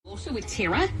Also with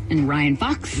Tara and Ryan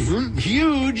Fox.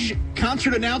 Huge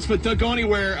concert announcement. Don't go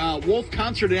anywhere. Wolf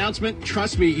concert announcement.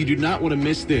 Trust me, you do not want to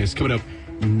miss this. Coming up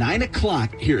 9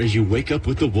 o'clock here as you wake up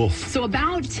with the Wolf. So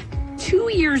about 2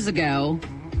 years ago,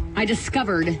 I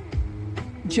discovered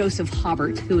Joseph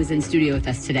Hobart, who is in studio with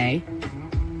us today.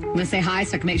 I'm going to say hi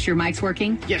so I can make sure your mic's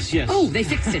working. Yes. Oh, they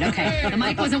fixed it. Okay. The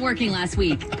mic wasn't working last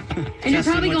week. And you're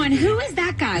probably going, who is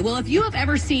that guy? Well, if you have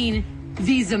ever seen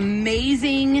these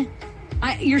amazing...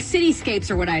 your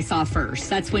cityscapes are what I saw first.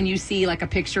 That's when you see like a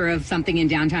picture of something in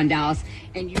downtown Dallas,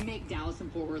 and you make Dallas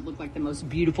and Fort Worth look like the most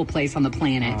beautiful place on the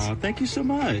planet. Oh, thank you so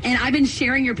much. And I've been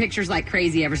sharing your pictures like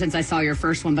crazy ever since I saw your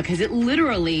first one, because it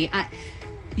literally...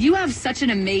 you have such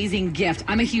an amazing gift.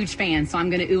 I'm a huge fan, so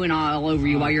I'm going to ooh and ah all over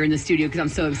you while you're in the studio because I'm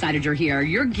so excited you're here.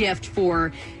 Your gift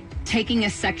for taking a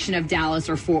section of Dallas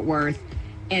or Fort Worth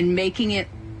and making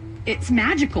it's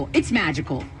magical. It's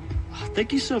magical.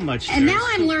 Thank you so much. And now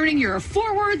I'm learning you're a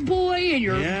Fort Worth boy and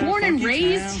you're born and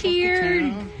raised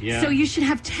here. Yeah. So you should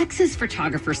have Texas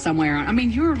photographers somewhere. I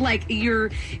mean,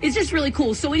 it's just really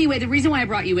cool. So anyway, the reason why I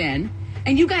brought you in,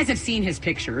 and you guys have seen his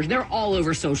pictures. They're all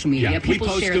over social media. Yeah, people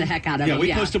share the heck out of them.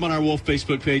 We post them on our Wolf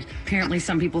Facebook page. Apparently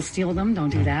some people steal them. Don't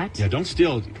do that. Yeah, don't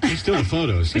steal the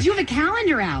photos. But you have a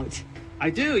calendar out. I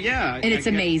do, yeah. And it's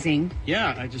amazing.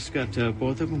 Yeah, I just got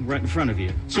both of them right in front of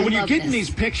you. So when you're getting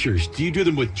these pictures, do you do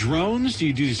them with drones? Do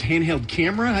you do this handheld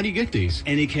camera? How do you get these?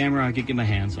 Any camera I could get my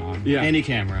hands on. Yeah. Any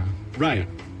camera. Right.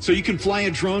 So you can fly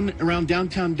a drone around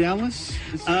downtown Dallas?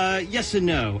 Yes and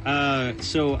no.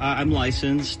 So I'm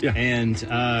licensed, and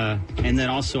then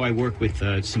also I work with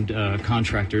some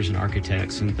contractors and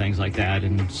architects and things like that,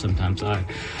 and sometimes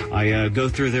I go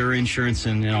through their insurance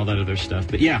and all that other stuff.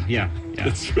 But yeah.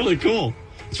 It's really cool.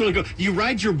 It's really cool. You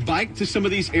ride your bike to some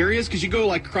of these areas? Because you go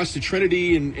like across the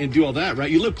Trinity and do all that, right?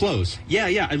 You live close.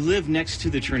 Yeah. I live next to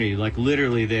the Trinity, like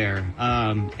literally there.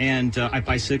 And I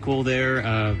bicycle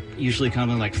there, usually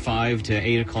coming like 5 to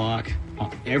 8 o'clock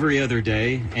every other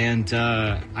day. And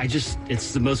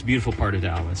it's the most beautiful part of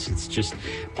Dallas. It's just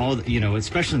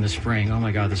especially in the spring. Oh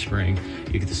my God, the spring.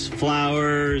 You get the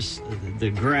flowers,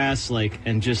 the grass,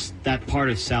 and just that part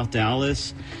of South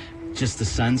Dallas. Just the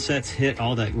sunsets hit,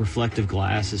 all that reflective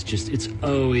glass it's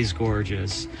always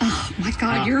gorgeous. Oh my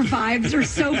God, your vibes are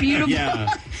so beautiful. Yeah.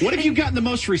 What have you gotten the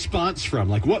most response from?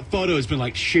 Like, what photo has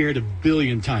been shared a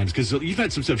billion times? Because you've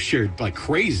had some stuff shared like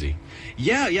crazy.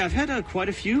 Yeah, I've had quite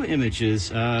a few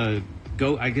images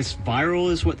go, I guess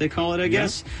viral is what they call it, I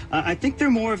guess. I think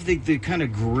they're more of the kind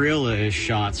of guerrilla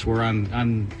shots where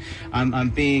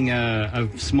I'm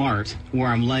being smart, where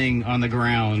I'm laying on the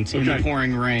ground in the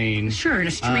pouring rain. Sure, in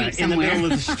a street somewhere. In the middle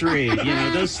of the street.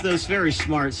 Those very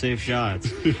smart, safe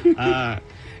shots.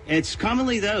 It's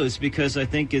commonly those because I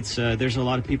think it's there's a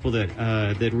lot of people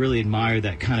that really admire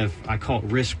that kind of, I call it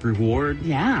risk reward.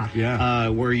 Yeah.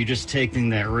 Where you're just taking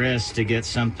that risk to get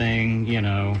something.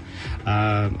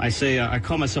 I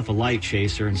call myself a light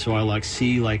chaser, and so I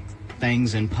see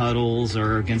things in puddles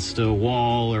or against a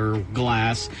wall or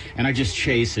glass, and I just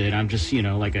chase it. I'm just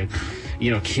like a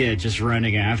kid just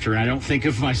running after it. I don't think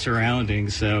of my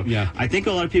surroundings. So I think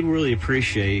a lot of people really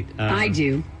appreciate. I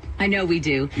do. I know we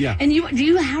do. Yeah. And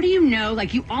how do you know,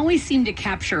 you always seem to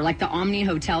capture, the Omni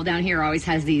Hotel down here always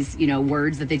has these,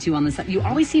 words that they do on the side. You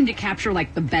always seem to capture,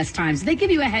 the best times. Do they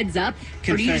give you a heads up,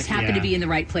 or do you just happen to be in the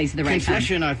right place at the right time?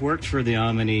 Confession, I've worked for the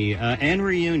Omni and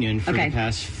Reunion for the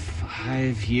past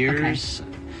 5 years.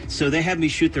 Okay. So they have me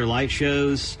shoot their light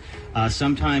shows.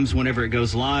 Sometimes whenever it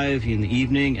goes live in the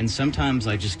evening, and sometimes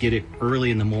I just get it early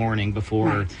in the morning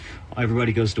before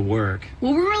everybody goes to work.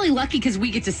 Well, we're really lucky because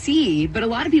we get to see, but a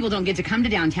lot of people don't get to come to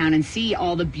downtown and see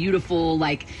all the beautiful,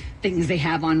 things they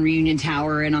have on Reunion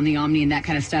Tower and on the Omni and that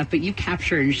kind of stuff, but you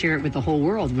capture and share it with the whole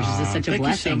world, which is just such a blessing.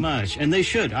 Thank you so much. And they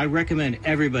should. I recommend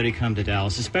everybody come to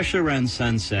Dallas, especially around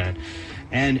sunset.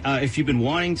 And if you've been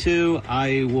wanting to,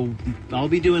 I'll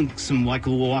be doing some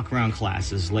little walk around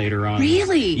classes later on.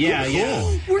 Really? Yeah,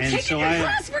 yeah. We're taking your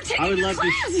class. We're taking your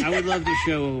class. I would love to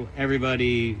show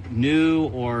everybody new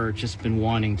or just been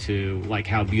wanting to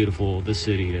how beautiful the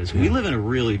city is. We live in a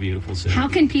really beautiful city. How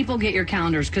can people get your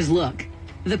calendars? Because look,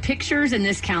 the pictures in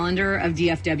this calendar of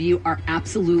DFW are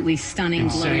absolutely stunning,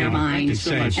 blow your mind. Thank you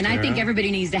so much, and I think Tara.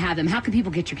 everybody needs to have them. How can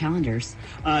people get your calendars?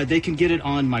 They can get it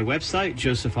on my website,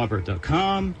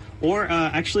 josephhobart.com, or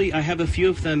actually I have a few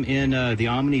of them in the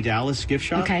Omni Dallas gift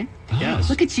shop. Okay. Yes.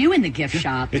 Look at you in the gift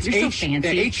shop. It's You're so fancy.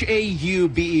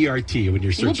 Haubert when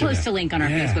you're searching. We'll post a link on our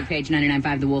Facebook page,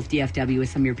 99.5 The Wolf DFW, with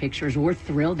some of your pictures. We're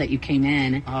thrilled that you came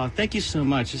in. Thank you so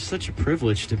much. It's such a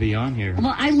privilege to be on here.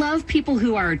 Well, I love people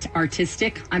who are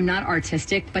artistic. I'm not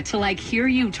artistic, but to hear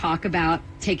you talk about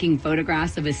taking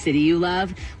photographs of a city you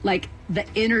love, like the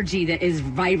energy that is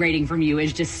vibrating from you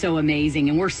is just so amazing.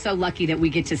 And we're so lucky that we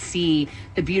get to see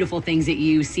the beautiful things that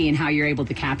you see and how you're able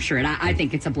to capture it. I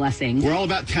think it's a blessing. We're all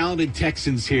about talented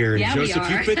Texans here. Yeah, Joseph,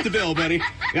 we are. you fit the bill, buddy.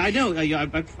 Yeah, I know.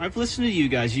 I've listened to you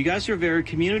guys. You guys are very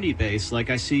community based. Like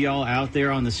I see y'all out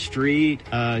there on the street,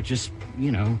 just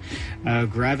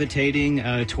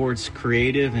gravitating towards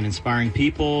creative and inspiring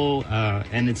people.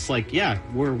 And it's like, yeah,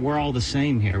 we're all the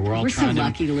same here. We're all We're so trying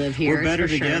lucky to live here. We're better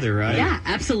for sure. together, right? Yeah,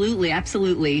 absolutely.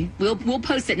 We'll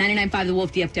post at 995 The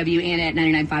Wolf DFW and at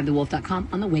 995thewolf.com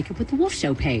on the Wake Up with the Wolf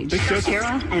Show page. Thanks, Joseph.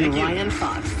 Kara and Ryan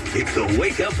Fox. It's the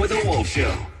Wake Up with the Wolf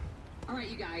Show. All right,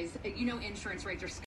 you guys, insurance rates are